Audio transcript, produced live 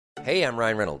Hey, I'm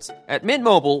Ryan Reynolds. At Mint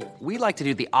Mobile, we like to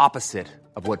do the opposite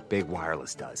of what Big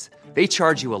Wireless does. They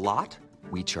charge you a lot,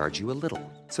 we charge you a little.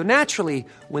 So naturally,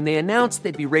 when they announced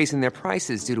they'd be raising their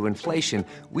prices due to inflation,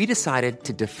 we decided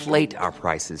to deflate our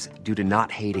prices due to not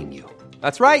hating you.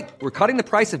 That's right. We're cutting the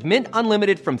price of Mint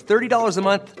Unlimited from $30 a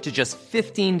month to just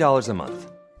 $15 a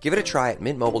month. Give it a try at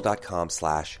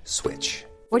mintmobile.com/switch.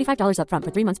 $45 up front for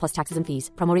 3 months plus taxes and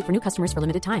fees. Promo rate for new customers for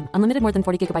limited time. Unlimited more than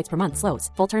 40 gigabytes per month. Slows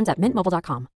full terms at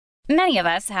mintmobile.com. Many of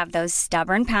us have those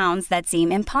stubborn pounds that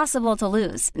seem impossible to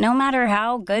lose, no matter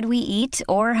how good we eat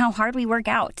or how hard we work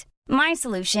out. My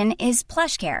solution is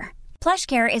PlushCare.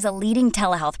 PlushCare is a leading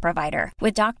telehealth provider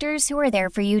with doctors who are there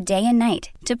for you day and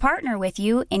night to partner with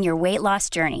you in your weight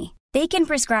loss journey. They can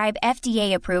prescribe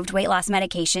FDA-approved weight loss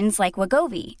medications like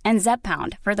Wegovy and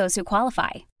Zepbound for those who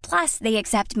qualify. Plus, they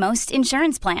accept most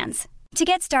insurance plans. To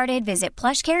get started, visit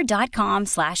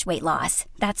plushcare.com/weightloss.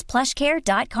 That's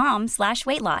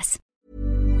plushcare.com/weightloss.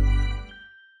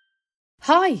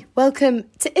 Hi,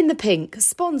 welcome to In the Pink,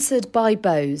 sponsored by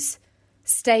Bose.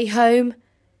 Stay home,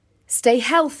 stay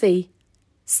healthy,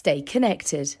 stay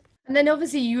connected. And then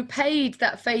obviously you repaid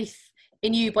that faith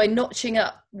in you by notching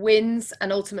up wins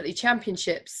and ultimately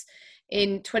championships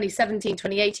in 2017,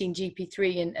 2018,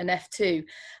 GP3 and F2.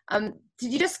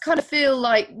 Did you just kind of feel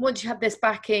like once you had this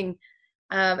backing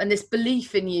and this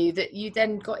belief in you that you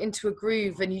then got into a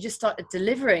groove and you just started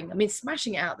delivering? I mean,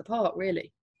 smashing it out of the park,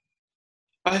 really.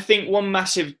 I think one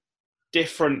massive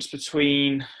difference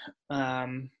between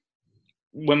when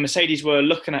Mercedes were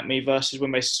looking at me versus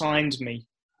when they signed me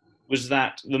was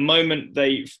that the moment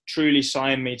they truly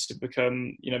signed me to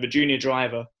become, the junior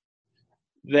driver,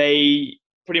 they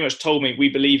pretty much told me, we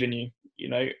believe in you,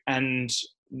 and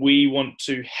we want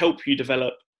to help you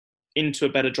develop into a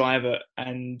better driver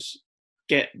and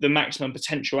get the maximum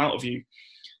potential out of you.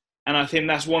 And I think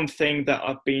that's one thing that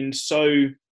I've been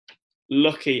so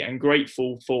lucky and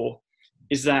grateful for,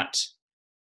 is that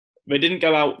they didn't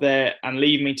go out there and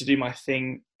leave me to do my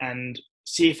thing and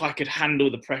see if I could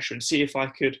handle the pressure and see if I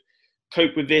could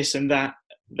cope with this and that.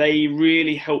 They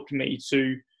really helped me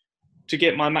to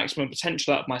get my maximum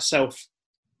potential out of myself.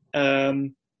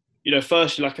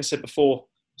 Firstly, like I said before,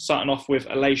 starting off with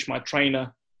Aleix, my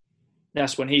trainer,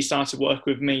 that's when he started work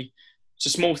with me. It's a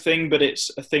small thing, but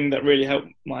it's a thing that really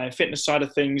helped my fitness side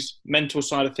of things, mental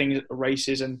side of things at the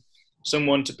races, and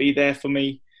someone to be there for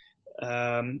me.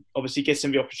 Obviously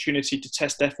getting the opportunity to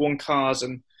test F1 cars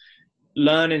and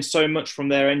learning so much from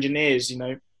their engineers.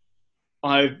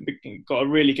 I've got a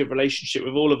really good relationship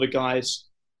with all of the guys.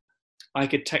 I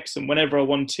could text them whenever I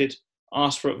wanted,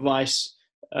 ask for advice.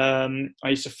 I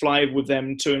used to fly with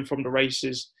them to and from the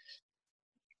races.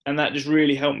 And that just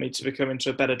really helped me to become into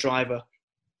a better driver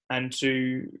and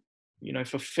to,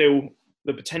 fulfill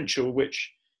the potential,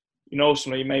 which,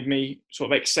 ultimately made me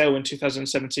sort of excel in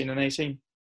 2017 and 18.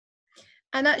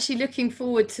 And actually looking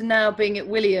forward to now being at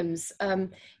Williams,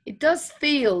 it does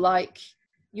feel like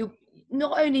you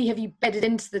not only have you bedded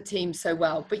into the team so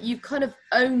well, but you've kind of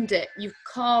owned it, you've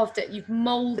carved it, you've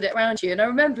molded it around you. And I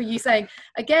remember you saying,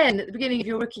 again, at the beginning of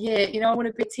your rookie year, I want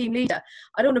to be a team leader.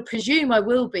 I don't want to presume I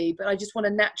will be, but I just want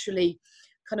to naturally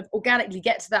kind of organically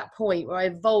get to that point where I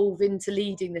evolve into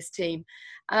leading this team.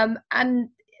 And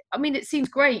I mean, it seems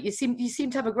great. You seem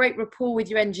to have a great rapport with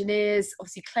your engineers.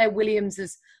 Obviously, Claire Williams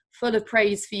is full of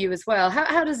praise for you as well.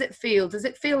 How does it feel? Does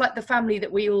it feel like the family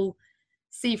that we all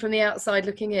see from the outside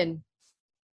looking in?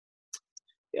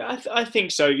 Yeah, I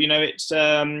think so. It's it's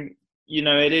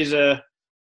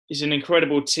an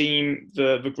incredible team.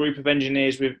 The group of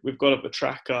engineers we've got at the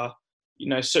track are,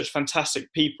 such fantastic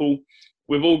people.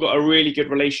 We've all got a really good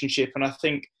relationship, and I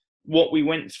think what we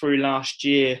went through last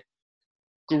year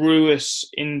grew us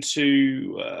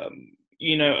into, a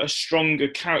stronger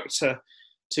character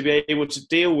to be able to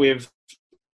deal with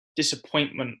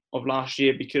disappointment of last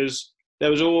year, because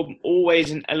there was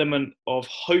always an element of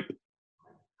hope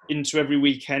into every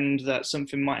weekend that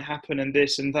something might happen and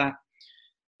this and that.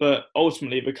 But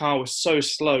ultimately, the car was so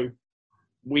slow,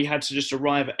 we had to just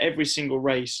arrive at every single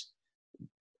race.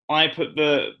 I put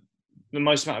the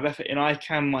most amount of effort in I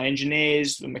can, my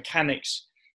engineers, the mechanics,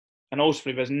 and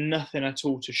ultimately there's nothing at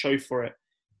all to show for it.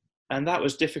 And that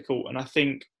was difficult. And I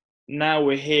think now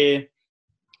we're here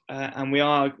and we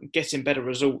are getting better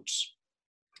results.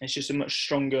 It's just a much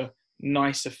stronger,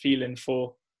 nicer feeling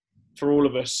for all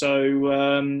of us. So,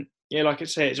 like I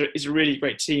say, it's a really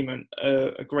great team and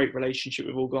a great relationship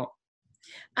we've all got.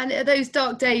 And are those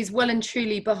dark days well and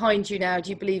truly behind you now, do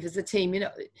you believe, as a team?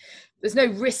 There's no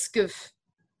risk of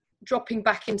dropping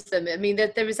back into them. I mean,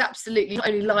 there is absolutely not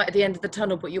only light at the end of the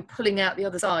tunnel, but you're pulling out the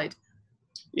other side.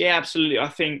 Yeah, absolutely. I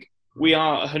think we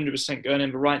are 100% going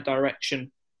in the right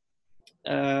direction.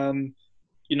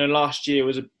 Last year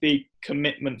was a big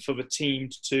commitment for the team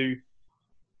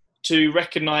to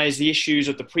recognise the issues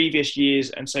of the previous years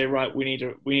and say, right, we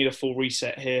need a full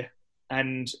reset here,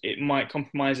 and it might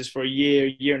compromise us for a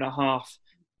year and a half.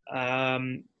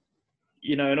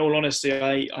 In all honesty,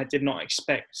 I did not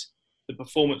expect the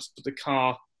performance of the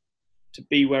car to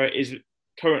be where it is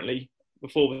currently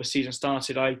before the season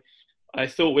started. I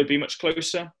thought we'd be much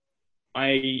closer.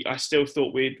 I still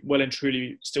thought we'd well and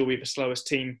truly still be the slowest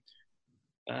team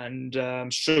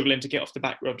and struggling to get off the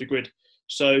back of the grid.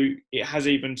 So it has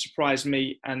even surprised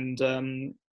me. And,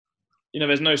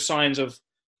 there's no signs of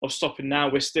stopping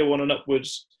now. We're still on an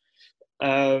upwards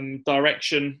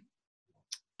direction,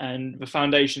 and the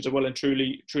foundations are well and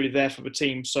truly there for the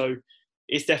team. So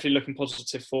it's definitely looking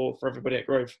positive for everybody at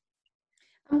Grove.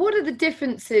 And what are the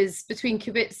differences between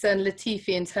Kubica and Latifi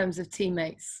in terms of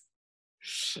teammates?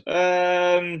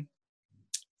 They're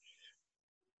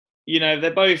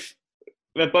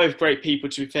both great people,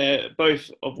 to be fair, both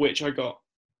of which I got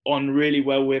on really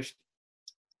well with,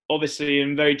 obviously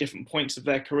in very different points of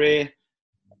their career.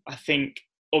 I think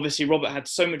obviously Robert had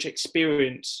so much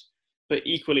experience, but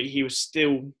equally he was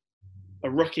still a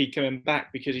rookie coming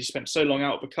back because he spent so long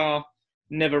out of the car,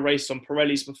 never raced on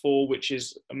Pirellis before, which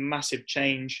is a massive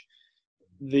change.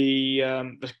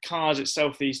 The cars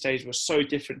itself these days were so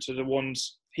different to the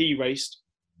ones he raced.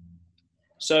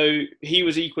 So he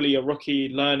was equally a rookie,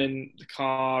 learning the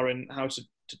car and how to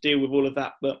deal with all of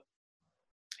that. But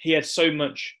he had so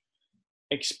much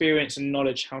experience and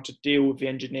knowledge how to deal with the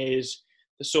engineers,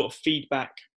 the sort of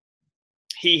feedback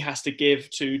he has to give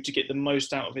to get the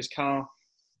most out of his car.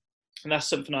 And that's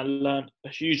something I learned a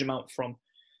huge amount from.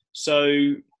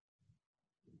 So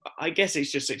I guess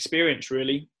it's just experience,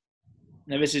 really.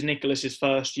 Now, this is Nicholas's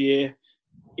first year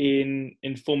in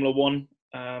Formula One.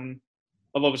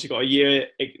 I've obviously got a year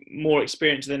more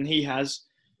experience than he has.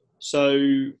 So,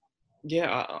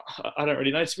 yeah, I don't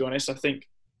really know, to be honest. I think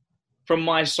from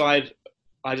my side,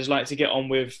 I just like to get on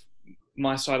with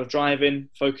my side of driving,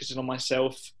 focusing on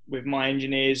myself with my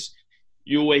engineers.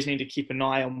 You always need to keep an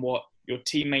eye on what your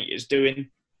teammate is doing.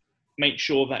 Make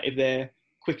sure that if they're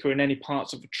quicker in any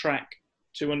parts of the track,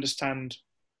 to understand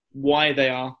why they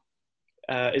are.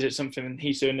 Is it something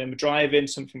he's doing in the driving,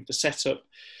 something with the setup?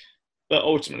 But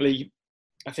ultimately,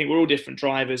 I think we're all different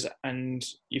drivers, and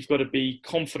you've got to be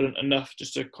confident enough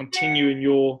just to continue in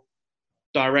your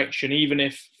direction, even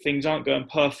if things aren't going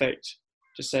perfect,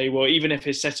 to say, well, even if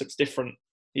his setup's different,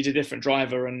 he's a different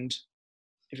driver, and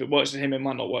if it works for him, it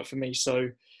might not work for me. So,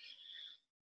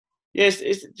 yeah,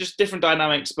 it's just different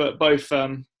dynamics, but both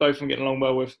I'm getting along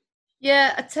well with.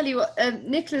 Yeah, I tell you what,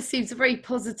 Nicholas seems a very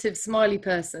positive, smiley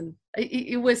person.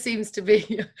 He always seems to be.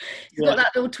 He's got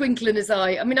that little twinkle in his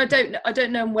eye. I mean, I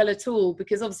don't know him well at all,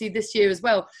 because obviously this year as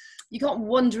well, you can't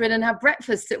wander in and have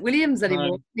breakfast at Williams anymore.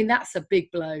 No. I mean, that's a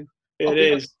big blow. It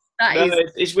is.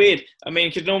 It's weird. I mean,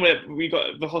 because normally we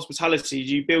got the hospitality,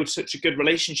 you build such a good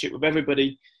relationship with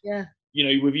everybody. Yeah.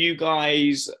 With you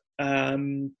guys,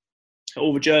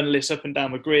 all the journalists up and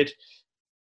down the grid.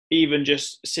 Even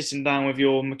just sitting down with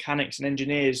your mechanics and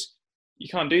engineers, you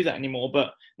can't do that anymore.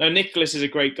 But no, Nicholas is a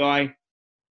great guy.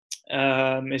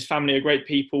 His family are great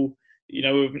people.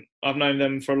 I've known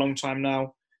them for a long time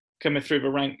now, coming through the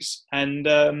ranks. And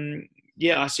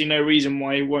I see no reason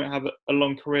why he won't have a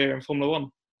long career in Formula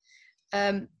One.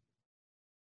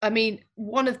 I mean,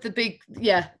 one of the big,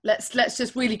 let's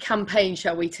just really campaign,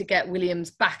 shall we, to get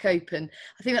Williams back open.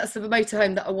 I think that's the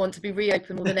motorhome that I want to be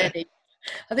reopened more than any.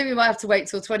 I think we might have to wait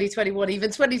till 2021, even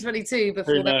 2022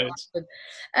 before that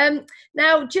happens.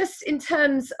 Now, just in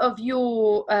terms of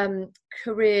your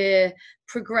career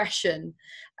progression,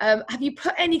 have you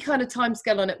put any kind of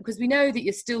timescale on it? Because we know that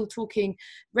you're still talking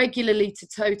regularly to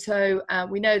Toto.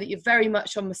 We know that you're very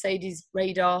much on Mercedes'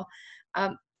 radar.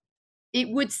 It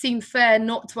would seem fair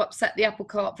not to upset the apple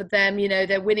cart for them.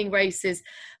 They're winning races.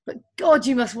 But God,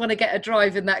 you must want to get a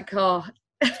drive in that car.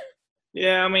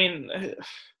 Yeah, I mean...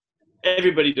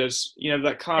 Everybody does.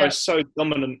 That car is so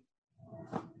dominant.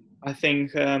 I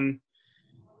think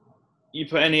you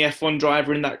put any F1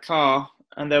 driver in that car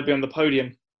and they'll be on the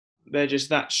podium. They're just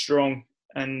that strong.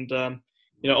 And,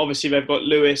 obviously they've got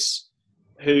Lewis,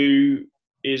 who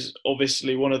is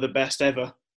obviously one of the best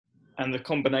ever. And the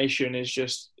combination is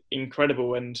just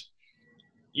incredible. And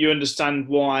you understand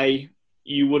why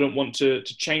you wouldn't want to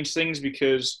change things,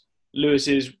 because Lewis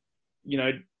is,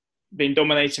 been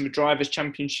dominating the Drivers'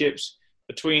 Championships.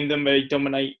 Between them, they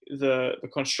dominate the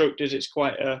constructors. It's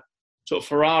quite a sort of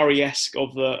Ferrari-esque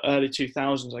of the early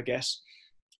 2000s, I guess.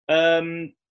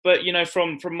 But,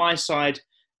 from my side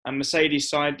and Mercedes'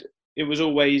 side, it was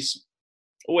always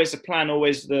the plan,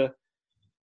 always the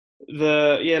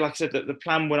like I said, the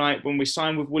plan when we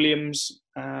signed with Williams,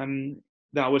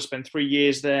 that I would spend 3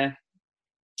 years there,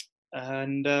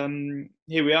 and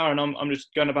here we are, and I'm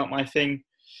just going about my thing,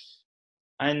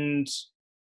 and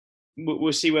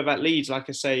we'll see where that leads. Like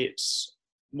I say, it's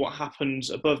what happens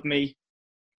above me.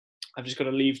 I've just got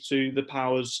to leave to the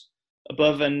powers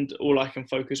above, and all I can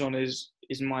focus on is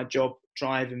my job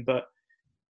driving. But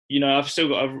I've still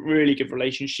got a really good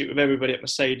relationship with everybody at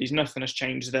Mercedes. Nothing has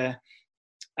changed there,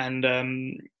 and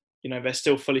they're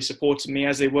still fully supporting me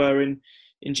as they were in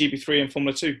GP3 and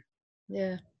Formula 2.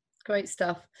 Yeah, great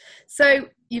stuff. So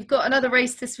you've got another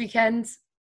race this weekend.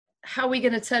 How are we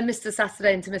going to turn Mr.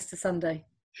 Saturday into Mr. Sunday?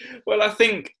 Well, I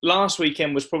think last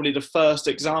weekend was probably the first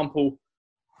example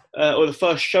or the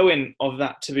first showing of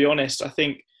that, to be honest. I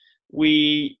think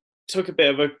we took a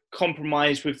bit of a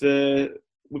compromise with the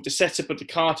setup of the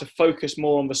car to focus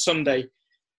more on the Sunday.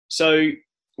 So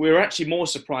we were actually more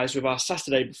surprised with our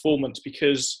Saturday performance,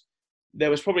 because there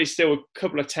was probably still a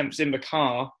couple of attempts in the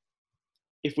car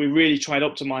if we really tried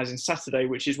optimizing Saturday,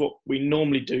 which is what we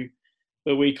normally do.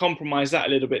 But we compromised that a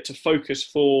little bit to focus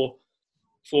for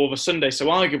the Sunday. So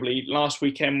arguably last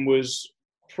weekend was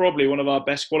probably one of our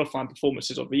best qualifying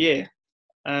performances of the year.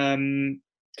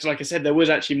 Because like I said, there was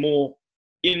actually more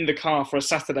in the car for a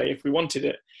Saturday if we wanted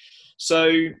it.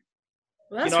 So,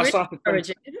 that's really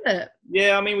encouraging, isn't it?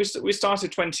 Yeah, I mean, we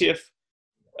started 20th.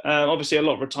 Obviously, a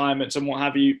lot of retirements and what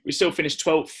have you. We still finished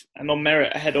 12th and on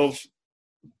merit ahead of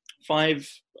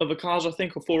 5 other cars, I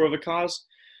think, or 4 other cars.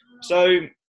 So,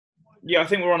 yeah, I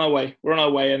think we're on our way.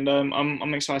 And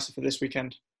I'm excited for this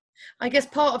weekend. I guess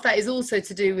part of that is also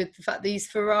to do with the fact these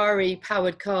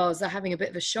Ferrari-powered cars are having a bit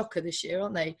of a shocker this year,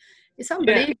 aren't they? It's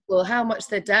unbelievable how much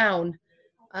they're down.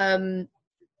 I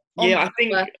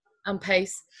think. And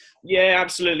pace. Yeah,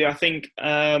 absolutely. I think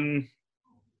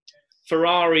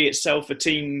Ferrari itself, the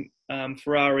team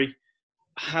Ferrari,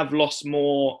 have lost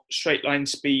more straight line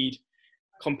speed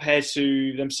compared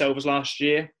to themselves last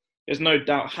year. There's no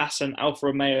doubt Haas and Alfa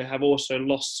Romeo have also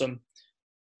lost some,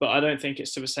 but I don't think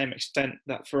it's to the same extent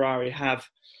that Ferrari have.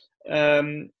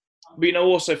 But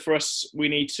also for us, we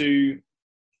need to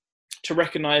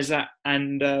recognise that,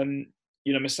 and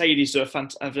Mercedes have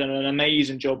done an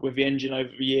amazing job with the engine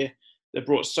over the year. They've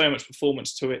brought so much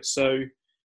performance to it. So,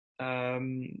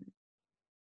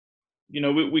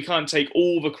 we can't take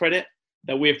all the credit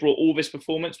that we have brought all this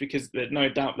performance, because there's no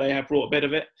doubt they have brought a bit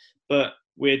of it. But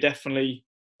we're definitely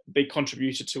a big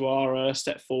contributor to our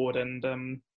step forward.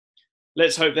 And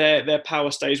let's hope their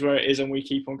power stays where it is and we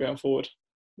keep on going forward.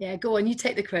 Yeah, go on. You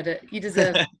take the credit. You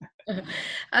deserve it.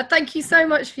 Thank you so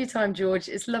much for your time, George.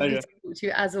 It's lovely to talk to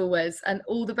you as always, and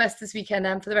all the best this weekend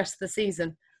and for the rest of the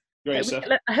season. Great stuff.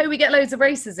 I hope we get loads of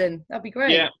races in. That'd be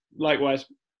great. Yeah, likewise.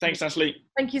 Thanks, Natalie.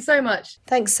 Thank you so much.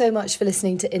 Thanks so much for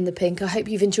listening to In the Pink. I hope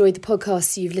you've enjoyed the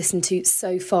podcast you've listened to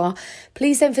so far.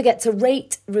 Please don't forget to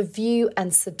rate, review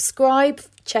and subscribe.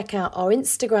 Check out our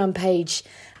Instagram page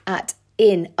at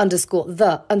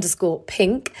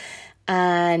in_the_pink.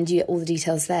 And you get all the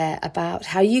details there about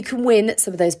how you can win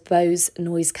some of those Bose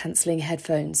noise-cancelling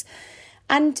headphones.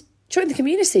 And join the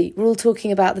community. We're all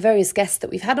talking about the various guests that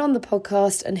we've had on the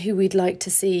podcast and who we'd like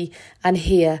to see and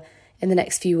hear in the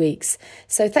next few weeks.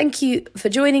 So thank you for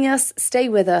joining us. Stay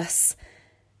with us.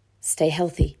 Stay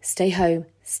healthy. Stay home.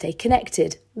 Stay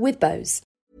connected with Bose.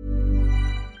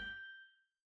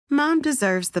 Mom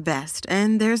deserves the best,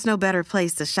 and there's no better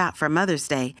place to shop for Mother's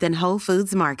Day than Whole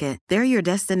Foods Market. They're your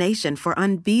destination for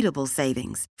unbeatable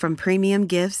savings, from premium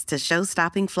gifts to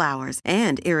show-stopping flowers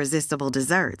and irresistible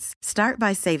desserts. Start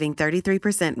by saving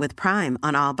 33% with Prime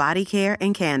on all body care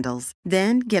and candles.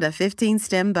 Then get a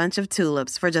 15-stem bunch of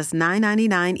tulips for just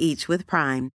 $9.99 each with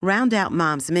Prime. Round out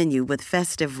Mom's menu with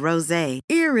festive rosé,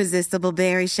 irresistible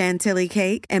berry chantilly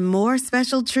cake, and more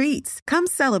special treats. Come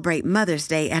celebrate Mother's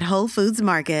Day at Whole Foods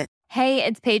Market. Hey,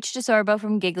 it's Paige DeSorbo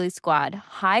from Giggly Squad.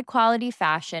 High quality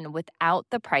fashion without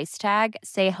the price tag.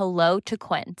 Say hello to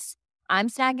Quince. I'm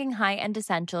snagging high-end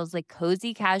essentials like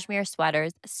cozy cashmere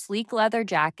sweaters, sleek leather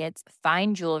jackets,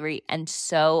 fine jewelry, and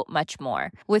so much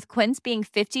more. With Quince being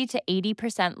 50 to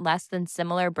 80% less than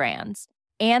similar brands.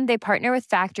 And they partner with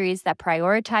factories that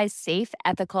prioritize safe,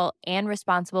 ethical, and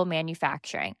responsible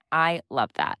manufacturing. I love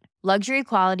that. Luxury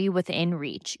quality within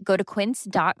reach. Go to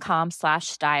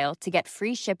quince.com/style to get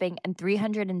free shipping and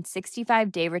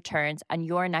 365-day returns on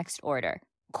your next order.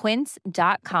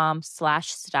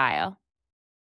 Quince.com/style.